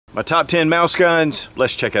My top 10 mouse guns,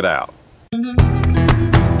 let's check it out.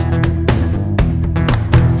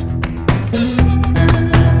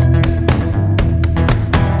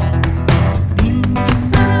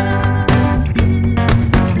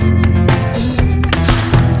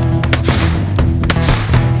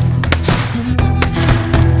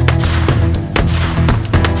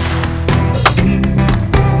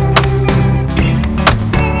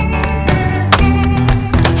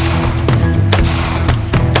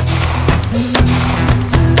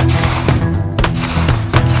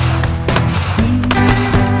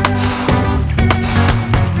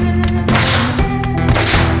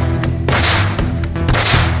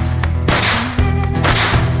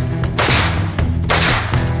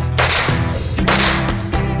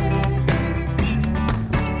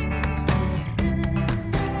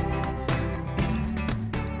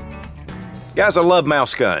 Guys, I love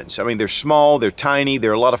mouse guns. I mean, they're small, they're tiny,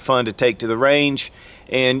 they're a lot of fun to take to the range,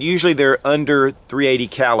 and usually they're under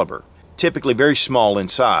 .380 caliber, typically very small in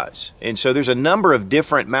size. And so there's a number of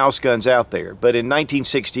different mouse guns out there, but in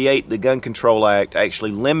 1968, the Gun Control Act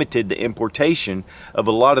actually limited the importation of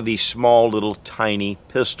a lot of these small, little, tiny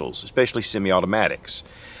pistols, especially semi-automatics.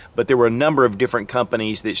 But there were a number of different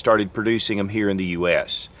companies that started producing them here in the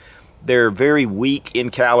U.S. They're very weak in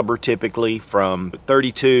caliber, typically from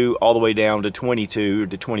 32 all the way down to 22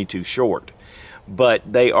 to 22 short. But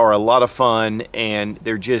they are a lot of fun and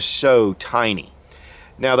they're just so tiny.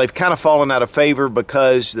 Now they've kind of fallen out of favor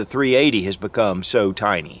because the .380 has become so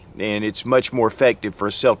tiny and it's much more effective for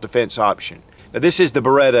a self-defense option. Now this is the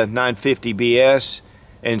Beretta 950 BS,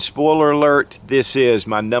 and spoiler alert, this is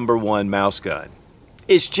my #1 mouse gun.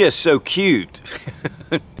 It's just so cute.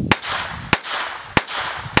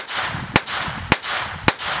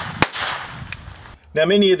 Now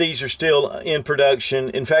many of these are still in production.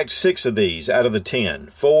 In fact, 6 of these out of the 10.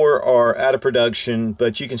 4 are out of production,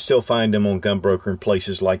 but you can still find them on Gunbroker and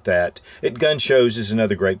places like that. At gun shows is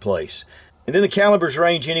another great place. And then the calibers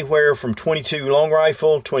range anywhere from 22 long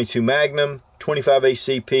rifle, 22 Magnum, 25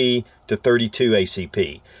 ACP to 32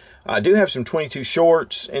 ACP. I do have some 22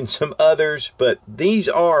 shorts and some others, but these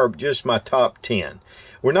are just my top 10.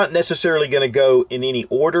 We're not necessarily going to go in any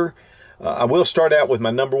order. I will start out with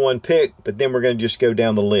my #1 pick, but then we're going to just go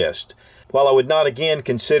down the list. While I would not again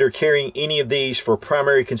consider carrying any of these for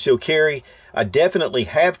primary concealed carry, I definitely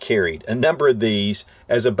have carried a number of these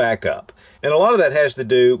as a backup. And a lot of that has to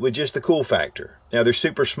do with just the cool factor. Now they're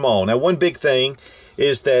super small. Now one big thing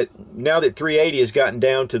is that now that .380 has gotten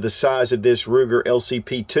down to the size of this Ruger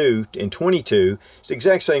LCP2 in 22, it's the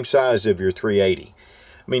exact same size of your .380. I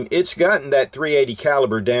mean, it's gotten that .380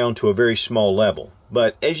 caliber down to a very small level.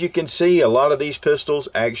 But as you can see, a lot of these pistols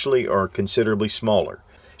actually are considerably smaller.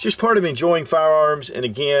 It's just part of enjoying firearms, and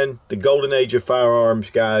again, the golden age of firearms,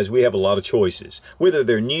 guys, we have a lot of choices, whether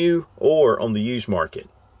they're new or on the used market.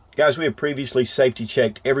 Guys, we have previously safety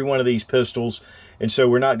checked every one of these pistols, and so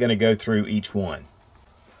we're not going to go through each one.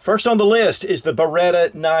 First on the list is the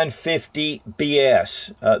Beretta 950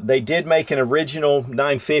 BS. They did make an original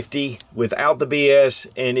 950 without the BS,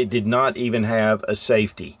 and it did not even have a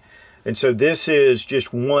safety. And so this is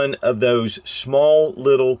just one of those small,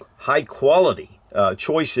 little, high-quality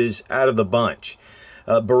choices out of the bunch.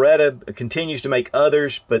 Beretta continues to make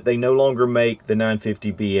others, but they no longer make the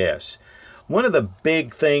 950 BS. One of the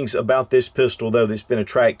big things about this pistol, though, that's been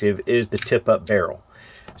attractive is the tip-up barrel.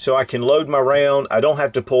 So I can load my round. I don't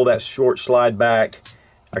have to pull that short slide back.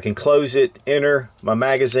 I can close it, enter my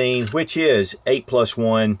magazine, which is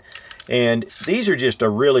 8+1. And these are just a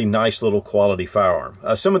really nice little quality firearm.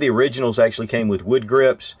 Some of the originals actually came with wood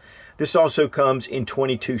grips. This also comes in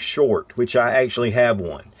 22 short, which I actually have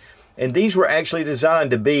one. And these were actually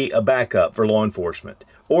designed to be a backup for law enforcement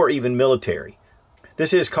or even military.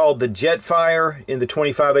 This is called the Jetfire in the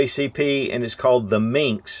 25 ACP, and it's called the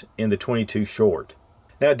Minx in the 22 short.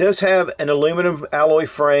 Now it does have an aluminum alloy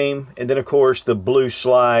frame, and then of course the blue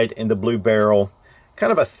slide and the blue barrel.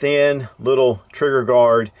 Kind of a thin little trigger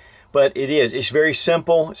guard. But it's very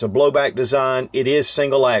simple. It's a blowback design. It is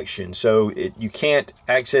single action, so you can't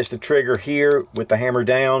access the trigger here with the hammer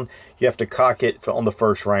down. You have to cock it on the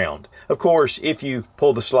first round. Of course, if you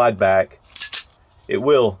pull the slide back, it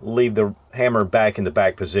will leave the hammer back in the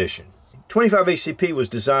back position. 25 ACP was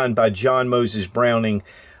designed by John Moses Browning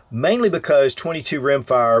mainly because 22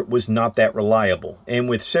 rimfire was not that reliable, and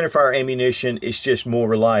with centerfire ammunition, it's just more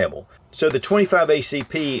reliable. So the 25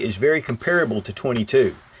 ACP is very comparable to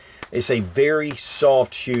 22. It's a very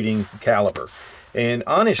soft shooting caliber. And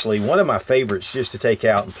honestly, one of my favorites just to take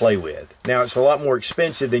out and play with. Now, it's a lot more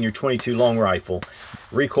expensive than your 22 long rifle.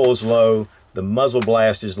 Recoil's low, the muzzle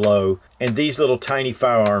blast is low, and these little tiny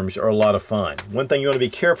firearms are a lot of fun. One thing you want to be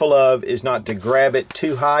careful of is not to grab it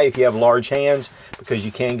too high if you have large hands, because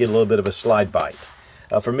you can get a little bit of a slide bite.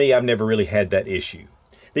 For me, I've never really had that issue.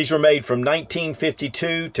 These were made from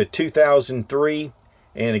 1952 to 2003,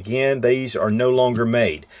 and again, these are no longer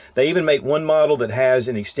made. They even make one model that has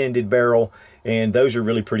an extended barrel, and those are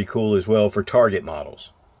really pretty cool as well for target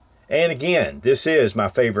models. And again, this is my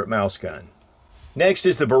favorite mouse gun. Next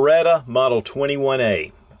is the Beretta Model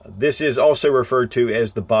 21A. This is also referred to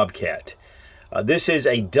as the Bobcat. This is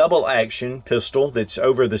a double action pistol that's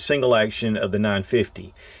over the single action of the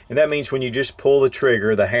 950. And that means when you just pull the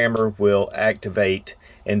trigger, the hammer will activate,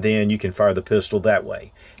 and then you can fire the pistol that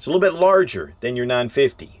way. It's a little bit larger than your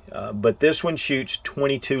 950, but this one shoots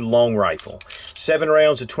 22 long rifle. 7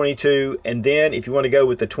 rounds of 22, and then if you want to go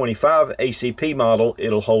with the 25 ACP model,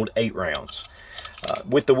 it'll hold 8 rounds.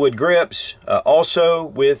 With the wood grips, also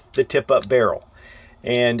with the tip-up barrel.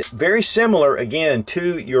 And very similar, again,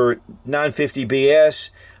 to your 950 BS,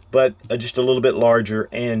 but just a little bit larger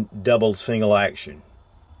and double single action.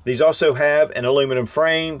 These also have an aluminum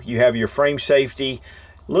frame. You have your frame safety.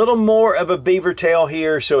 Little more of a beaver tail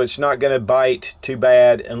here, so it's not going to bite too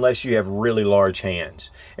bad unless you have really large hands.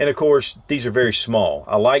 And of course, these are very small.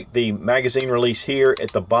 I like the magazine release here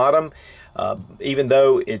at the bottom, even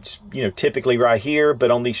though it's, typically right here, but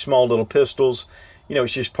on these small little pistols,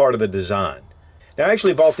 it's just part of the design. Now, I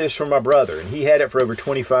actually bought this from my brother, and he had it for over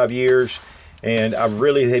 25 years, and I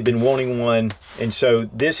really had been wanting one, and so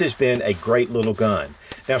this has been a great little gun.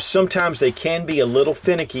 Now, sometimes they can be a little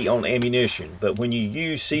finicky on ammunition, but when you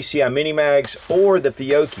use CCI mini mags or the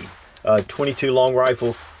Fiocchi 22 long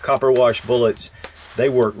rifle copper wash bullets, they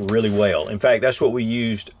work really well. In fact, that's what we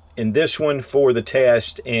used in this one for the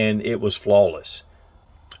test, and it was flawless.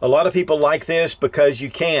 A lot of people like this because you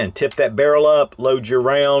can tip that barrel up, load your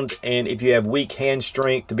round, and if you have weak hand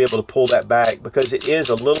strength, to be able to pull that back, because it is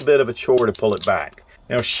a little bit of a chore to pull it back.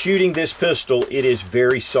 Now, shooting this pistol, it is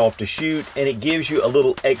very soft to shoot, and it gives you a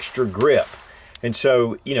little extra grip. And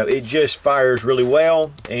so, it just fires really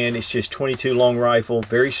well, and it's just 22 long rifle,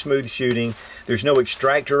 very smooth shooting. There's no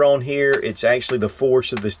extractor on here. It's actually the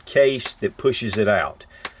force of the case that pushes it out.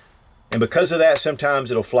 And because of that, sometimes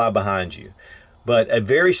it'll fly behind you. But a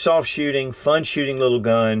very soft shooting, fun shooting little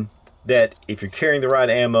gun that, if you're carrying the right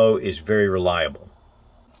ammo, is very reliable.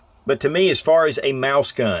 But to me, as far as a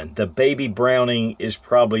mouse gun, the Baby Browning is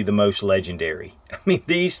probably the most legendary. I mean,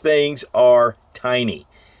 these things are tiny.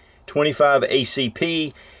 25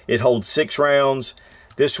 ACP, it holds 6 rounds.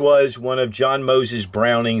 This was one of John Moses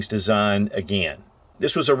Browning's design again.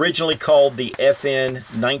 This was originally called the FN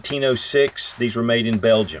 1906. These were made in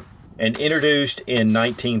Belgium and introduced in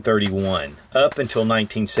 1931 up until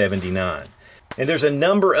 1979. And there's a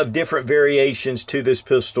number of different variations to this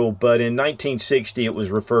pistol, but in 1960 it was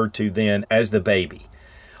referred to then as the Baby.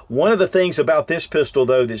 One of the things about this pistol,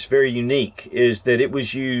 though, that's very unique is that it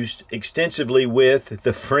was used extensively with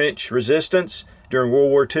the French resistance during World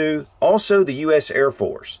War II, also the U.S. Air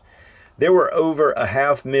Force. There were over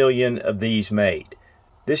 500,000 of these made.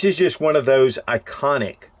 This is just one of those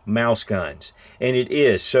iconic mouse guns, and it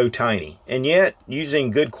is so tiny. And yet,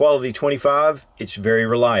 using good quality 25, it's very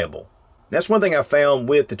reliable. That's one thing I found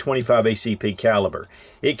with the 25 ACP caliber.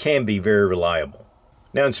 It can be very reliable.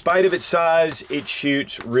 Now, in spite of its size, it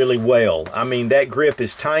shoots really well. I mean, that grip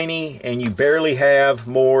is tiny, and you barely have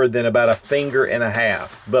more than about a finger and a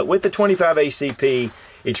half. But with the 25 ACP,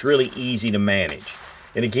 it's really easy to manage.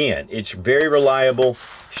 And again, it's very reliable.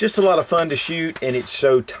 It's just a lot of fun to shoot, and it's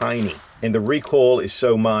so tiny. And the recoil is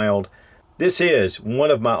so mild. This is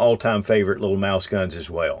one of my all-time favorite little mouse guns as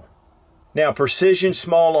well. Now, Precision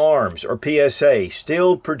Small Arms, or PSA,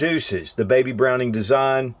 still produces the Baby Browning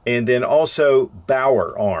design, and then also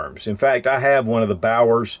Bauer arms. In fact, I have one of the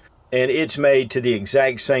Bauers, and it's made to the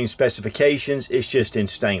exact same specifications. It's just in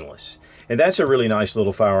stainless. And that's a really nice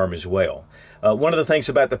little firearm as well. One of the things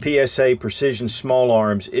about the PSA Precision Small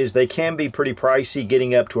Arms is they can be pretty pricey,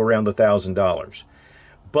 getting up to around $1,000.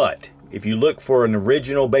 But if you look for an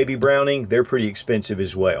original Baby Browning, they're pretty expensive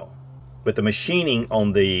as well. But the machining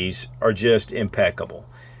on these are just impeccable.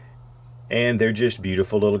 And they're just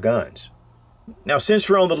beautiful little guns. Now, since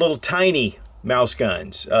we're on the little tiny mouse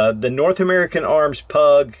guns, the North American Arms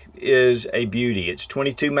Pug is a beauty. It's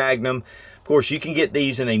 22 Magnum. Of course, you can get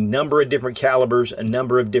these in a number of different calibers, a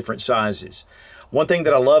number of different sizes. One thing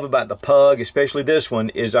that I love about the Pug, especially this one,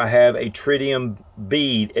 is I have a tritium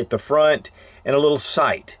bead at the front and a little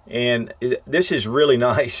sight. And this is really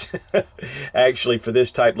nice, actually, for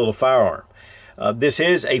this type little firearm. This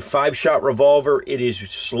is a 5-shot revolver. It is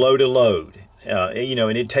slow to load. You know,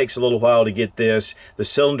 and it takes a little while to get the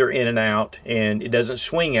cylinder in and out, and it doesn't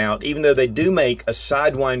swing out, even though they do make a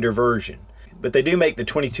Sidewinder version. But they do make the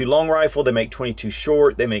 22 long rifle, they make 22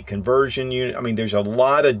 short, they make conversion unit. I mean, there's a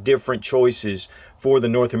lot of different choices for the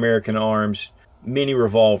North American Arms mini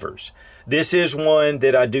revolvers. This is one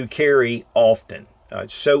that I do carry often.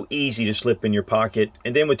 It's so easy to slip in your pocket.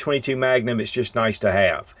 And then with 22 Magnum, it's just nice to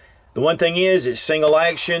have. The one thing is, it's single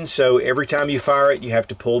action, so every time you fire it, you have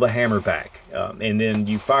to pull the hammer back. And then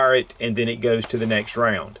you fire it, and then it goes to the next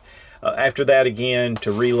round. After that, again,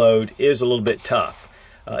 to reload is a little bit tough.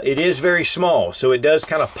 It is very small, so it does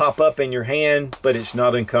kind of pop up in your hand, but it's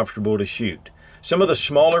not uncomfortable to shoot. Some of the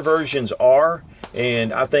smaller versions are,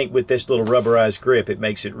 and I think with this little rubberized grip, it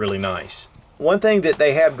makes it really nice. One thing that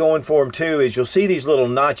they have going for them too is you'll see these little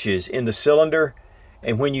notches in the cylinder,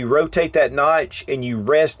 and when you rotate that notch and you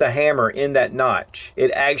rest the hammer in that notch,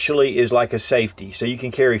 it actually is like a safety. So you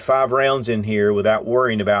can carry 5 rounds in here without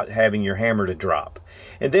worrying about having your hammer to drop.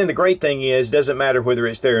 And then the great thing is, it doesn't matter whether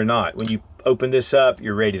it's there or not. When you open this up,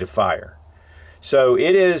 you're ready to fire. So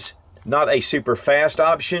it is not a super fast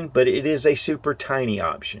option, but it is a super tiny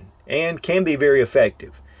option and can be very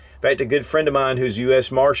effective. In fact, a good friend of mine who's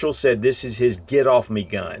U.S. Marshal said this is his get off me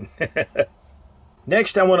gun.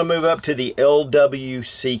 Next, I want to move up to the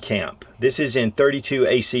LWC Camp. This is in 32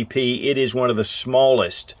 ACP. It is one of the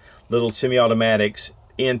smallest little semi-automatics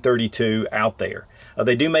in 32 out there.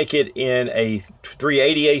 They do make it in a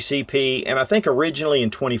 380 ACP, and I think originally in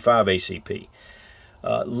 25 ACP.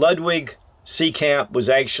 Ludwig Seekamp was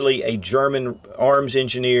actually a German arms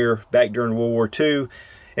engineer back during World War II,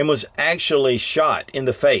 and was actually shot in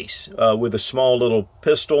the face with a small little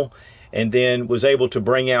pistol, and then was able to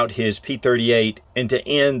bring out his P-38 and to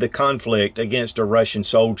end the conflict against a Russian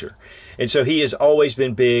soldier. And so he has always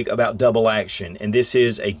been big about double action, and this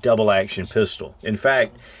is a double action pistol. In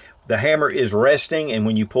fact, the hammer is resting, and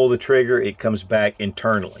when you pull the trigger, it comes back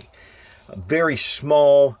internally. A very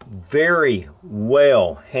small, very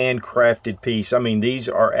well handcrafted piece. I mean, these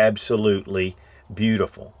are absolutely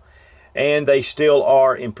beautiful. And they still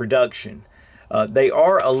are in production. They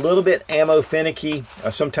are a little bit ammo finicky.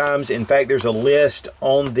 Sometimes, in fact, there's a list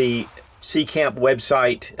on the Seekamp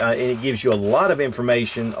website, and it gives you a lot of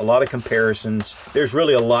information, a lot of comparisons. There's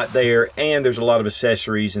really a lot there, and there's a lot of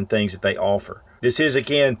accessories and things that they offer. This is,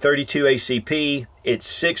 again, 32 ACP. It's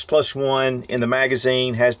 6+1 in the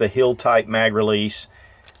magazine, has the Hill type mag release.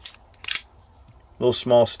 Little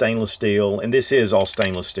small stainless steel, and this is all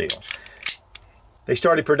stainless steel. They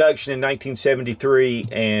started production in 1973,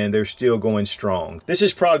 and they're still going strong. This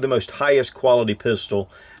is probably the most highest quality pistol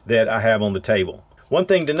that I have on the table. One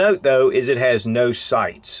thing to note, though, is it has no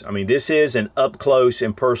sights. I mean, this is an up-close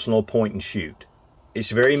and personal point and shoot.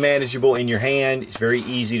 It's very manageable in your hand. It's very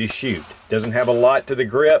easy to shoot. Doesn't have a lot to the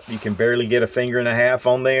grip. You can barely get a finger and a half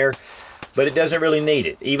on there, but it doesn't really need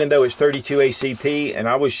it. Even though it's 32 ACP, and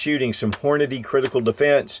I was shooting some Hornady critical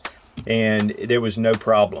defense, and there was no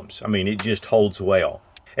problems. I mean, it just holds well.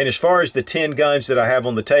 And as far as the 10 guns that I have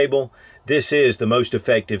on the table, this is the most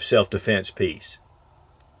effective self-defense piece.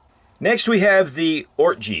 Next, we have the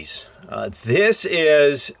Ortges. This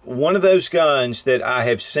is one of those guns that I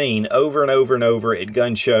have seen over and over and over at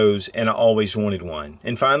gun shows, and I always wanted one.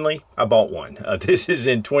 And finally, I bought one. This is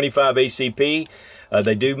in 25 ACP.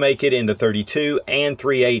 They do make it in the 32 and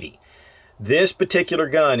 380. This particular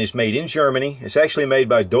gun is made in Germany. It's actually made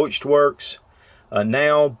by Deutschwerks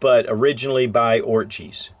now, but originally by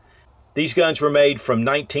Ortges. These guns were made from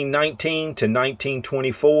 1919 to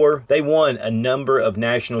 1924. They won a number of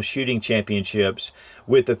national shooting championships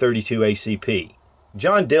with the 32 ACP.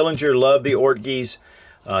 John Dillinger loved the Ortges.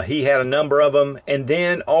 He had a number of them. And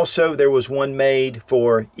then also there was one made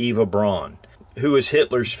for Eva Braun, who was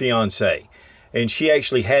Hitler's fiancée. And she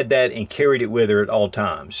actually had that and carried it with her at all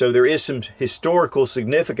times. So there is some historical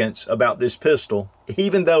significance about this pistol,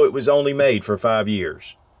 even though it was only made for 5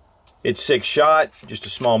 years. It's 6-shot, just a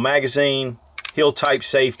small magazine, Hill type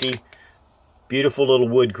safety, beautiful little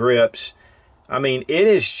wood grips. I mean, it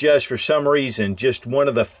is just, for some reason, just one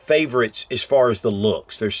of the favorites as far as the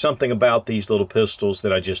looks. There's something about these little pistols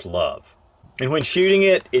that I just love. And when shooting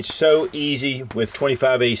it, it's so easy with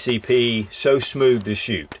 25 ACP, so smooth to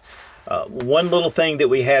shoot. One little thing that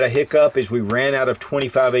we had a hiccup is we ran out of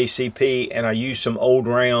 25 ACP, and I used some old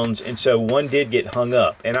rounds, and so one did get hung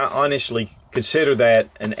up. And I honestly consider that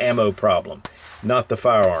an ammo problem, not the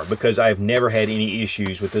firearm, because I've never had any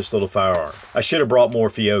issues with this little firearm. I should have brought more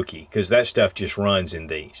Fiocchi, because that stuff just runs in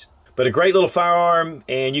these. But a great little firearm,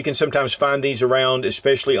 and you can sometimes find these around,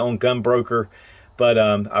 especially on Gunbroker. But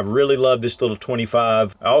I really love this little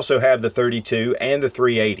 25. I also have the 32 and the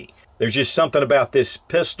 380. There's just something about this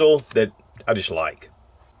pistol that I just like.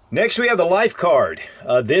 Next we have the Life Card.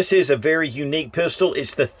 This is a very unique pistol.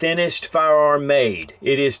 It's the thinnest firearm made.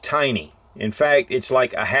 It is tiny. In fact, it's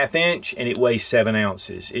like a 1/2 inch and it weighs 7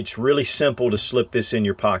 ounces. It's really simple to slip this in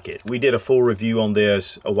your pocket. We did a full review on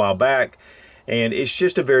this a while back, and it's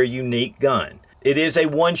just a very unique gun. It is a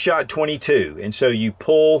one-shot 22, and so you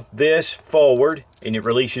pull this forward and it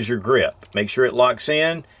releases your grip. Make sure it locks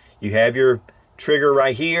in. You have your trigger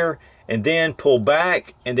right here, and then pull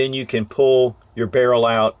back, and then you can pull your barrel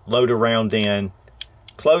out, load a round in,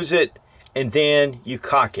 close it, and then you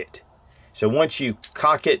cock it. So once you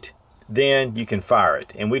cock it, then you can fire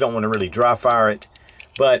it. And we don't want to really dry fire it,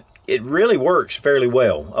 but it really works fairly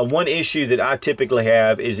well. One issue that I typically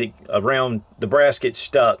have is around the brass gets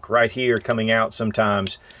stuck right here coming out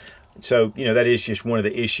sometimes. So, you know, that is just one of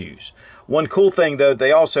the issues. One cool thing though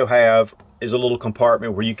they also have is a little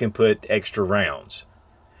compartment where you can put extra rounds.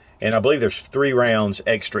 And I believe there's 3 rounds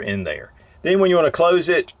extra in there. Then when you want to close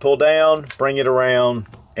it, pull down, bring it around,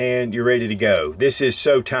 and you're ready to go. This is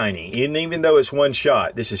so tiny. And even though it's one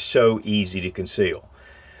shot, this is so easy to conceal.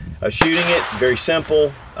 Shooting it, very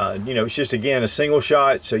simple. You know, it's just, again, a single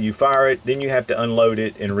shot. So you fire it, then you have to unload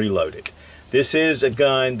it and reload it. This is a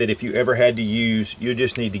gun that if you ever had to use, you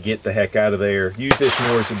just need to get the heck out of there. Use this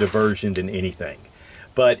more as a diversion than anything.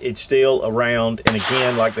 But it's still around, and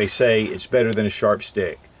again, like they say, it's better than a sharp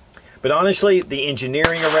stick. But honestly, the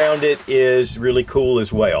engineering around it is really cool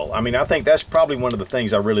as well. I mean, I think that's probably one of the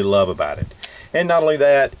things I really love about it. And not only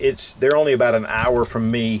that, they're only about an hour from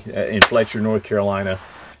me in Fletcher, North Carolina.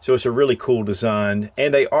 So it's a really cool design.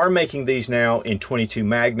 And they are making these now in 22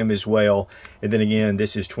 Magnum as well. And then again,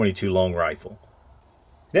 this is 22 long rifle.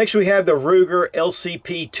 Next we have the Ruger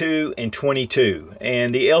LCP2 and 22.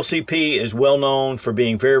 And the LCP is well known for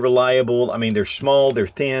being very reliable. I mean, they're small, they're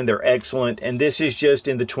thin, they're excellent. And this is just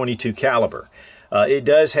in the 22 caliber. It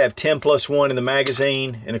does have 10+1 in the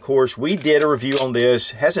magazine. And of course, we did a review on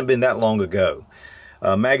this. Hasn't been that long ago.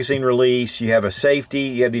 Magazine release, you have a safety,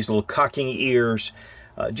 you have these little cocking ears.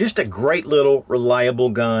 Just a great little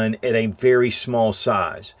reliable gun at a very small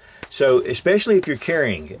size. So especially if you're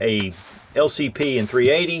carrying a LCP and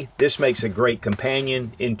 380, this makes a great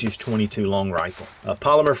companion in just 22 long rifle.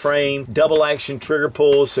 Polymer frame, double action trigger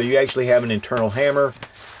pulls, so you actually have an internal hammer.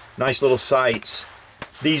 Nice little sights.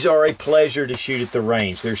 These are a pleasure to shoot at the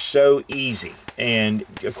range. They're so easy. And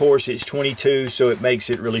of course it's 22, so it makes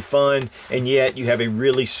it really fun, and yet you have a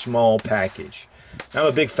really small package. I'm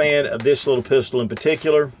a big fan of this little pistol in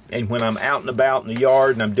particular, and when I'm out and about in the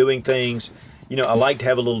yard and I'm doing things, you know, I like to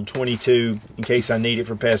have a little 22 in case I need it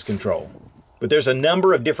for pest control. But there's a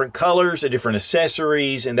number of different colors, of different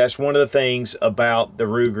accessories, and that's one of the things about the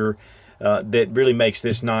Ruger that really makes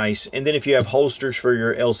this nice. And then if you have holsters for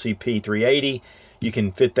your LCP 380, you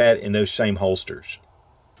can fit that in those same holsters.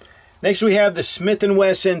 Next we have the Smith &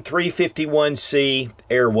 Wesson 351C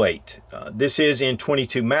Airweight. This is in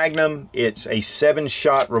 22 Magnum. It's a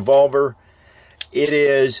 7-shot revolver. It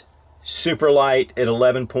is super light at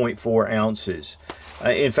 11.4 ounces.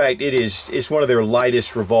 In fact, it's one of their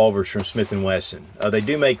lightest revolvers from Smith & Wesson. They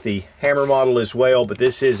do make the hammer model as well, but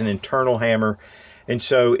this is an internal hammer. And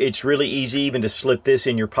so it's really easy even to slip this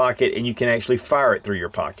in your pocket, and you can actually fire it through your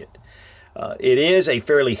pocket. It is a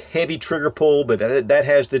fairly heavy trigger pull, but that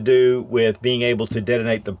has to do with being able to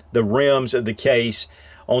detonate the rims of the case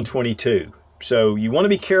on 22. So you want to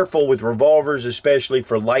be careful with revolvers, especially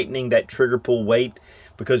for lightening that trigger pull weight,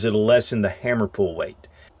 because it'll lessen the hammer pull weight.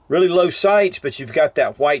 Really low sights, but you've got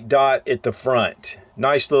that white dot at the front.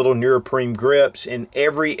 Nice little neoprene grips, and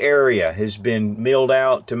every area has been milled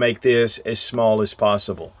out to make this as small as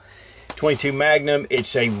possible. 22 Magnum,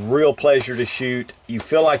 it's a real pleasure to shoot. You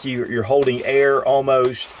feel like you're holding air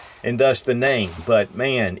almost, and thus the name. But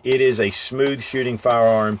man, it is a smooth shooting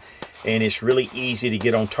firearm, and it's really easy to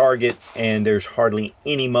get on target, and there's hardly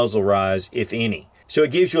any muzzle rise, if any. So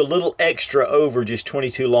it gives you a little extra over just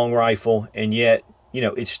 22 long rifle, and yet, you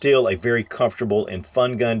know, it's still a very comfortable and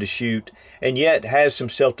fun gun to shoot, and yet has some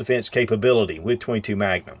self-defense capability with 22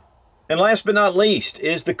 Magnum. And last but not least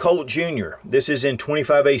is the Colt Jr. This is in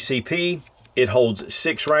 25 ACP. It holds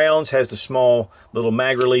 6 rounds, has the small little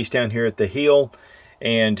mag release down here at the heel,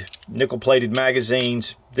 and nickel-plated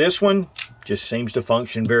magazines. This one just seems to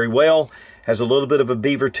function very well. Has a little bit of a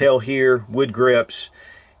beaver tail here, wood grips,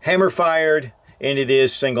 hammer fired, and it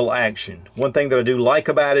is single action. One thing that I do like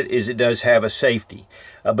about it is it does have a safety.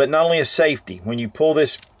 But not only a safety, when you pull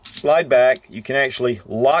this slide back, you can actually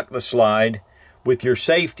lock the slide with your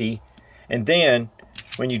safety, and then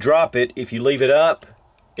when you drop it, if you leave it up,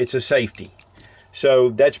 it's a safety. So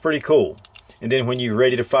that's pretty cool. And then when you're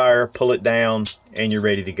ready to fire, pull it down and you're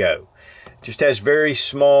ready to go. Just has very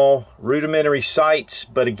small rudimentary sights,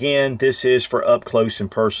 but again, this is for up close and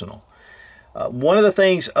personal. One of the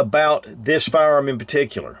things about this firearm in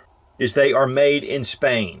particular is they are made in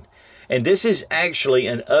Spain. And this is actually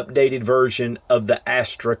an updated version of the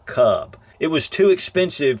Astra Cub. It was too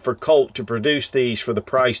expensive for Colt to produce these for the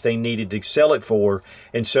price they needed to sell it for,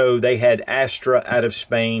 and so they had Astra out of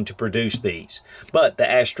Spain to produce these. But the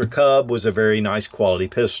Astra Cub was a very nice quality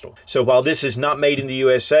pistol. So while this is not made in the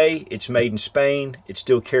USA, it's made in Spain, it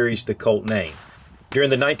still carries the Colt name. During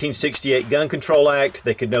the 1968 Gun Control Act,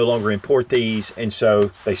 they could no longer import these, and so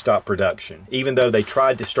they stopped production. Even though they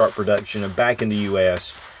tried to start production back in the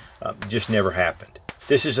US, just never happened.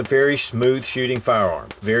 This is a very smooth shooting firearm,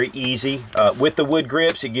 very easy. With the wood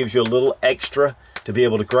grips, it gives you a little extra to be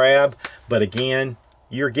able to grab, but again,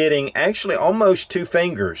 you're getting actually almost 2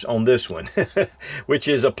 fingers on this one, which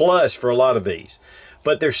is a plus for a lot of these.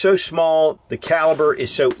 But they're so small, the caliber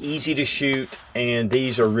is so easy to shoot, and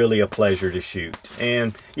these are really a pleasure to shoot.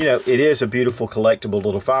 And, you know, it is a beautiful collectible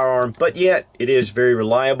little firearm, but yet it is very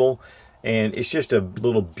reliable, and it's just a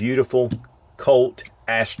little beautiful Colt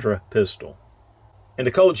Astra pistol. And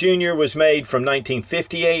the Colt Jr. was made from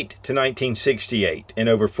 1958 to 1968, and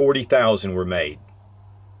over 40,000 were made.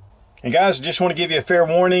 And guys, I just want to give you a fair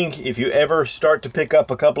warning. If you ever start to pick up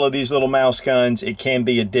a couple of these little mouse guns, it can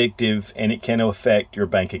be addictive and it can affect your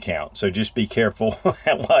bank account. So just be careful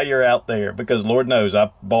while you're out there, because Lord knows I've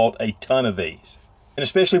bought a ton of these. And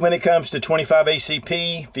especially when it comes to 25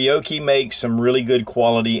 ACP, Fiocchi makes some really good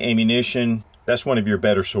quality ammunition. That's one of your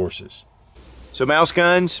better sources. So mouse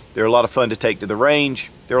guns, they're a lot of fun to take to the range.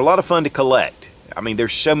 They're a lot of fun to collect. I mean,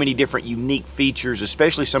 there's so many different unique features,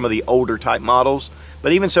 especially some of the older type models,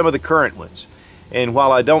 but even some of the current ones. And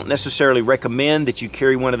while I don't necessarily recommend that you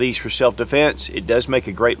carry one of these for self-defense, it does make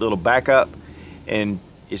a great little backup, and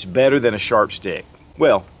it's better than a sharp stick.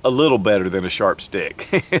 Well, a little better than a sharp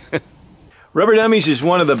stick. Rubber Dummies is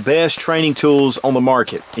one of the best training tools on the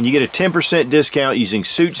market, and you get a 10% discount using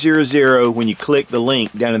Suit00 when you click the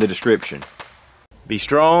link down in the description. Be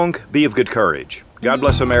strong, be of good courage. God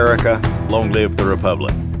bless America. Long live the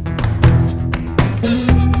Republic.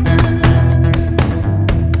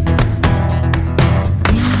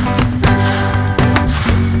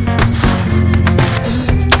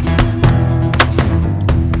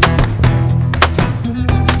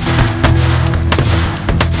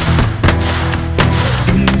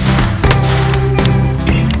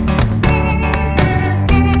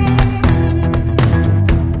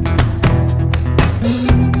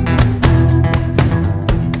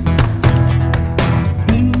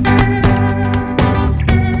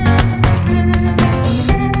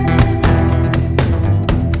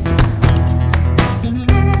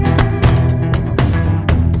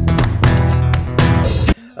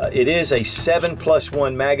 It is a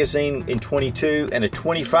 7+1 magazine in 22 and a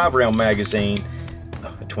 25 round magazine,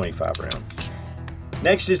 a 25 round.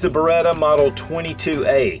 Next is the Beretta Model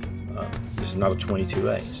 22A. This is not a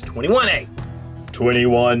 22A, it's 21A.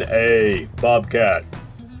 21A Bobcat.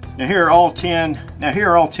 Now here are all 10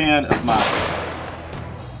 of my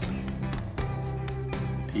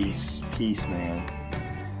piece, man.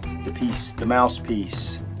 The mouse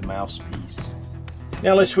piece.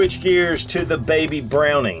 Now let's switch gears to the Baby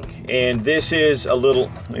Browning, and this is a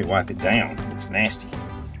little, let me wipe it down, it looks nasty.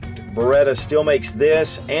 Beretta still makes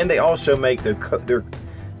this, and they also make their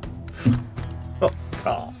oh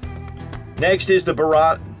God. Next is the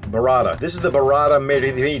Beretta. This is the Beretta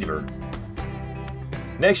Mediator.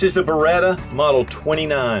 Next is the Beretta Model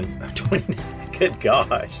 29. Good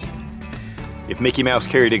gosh. If Mickey Mouse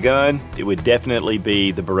carried a gun, it would definitely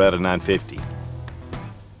be the Beretta 950.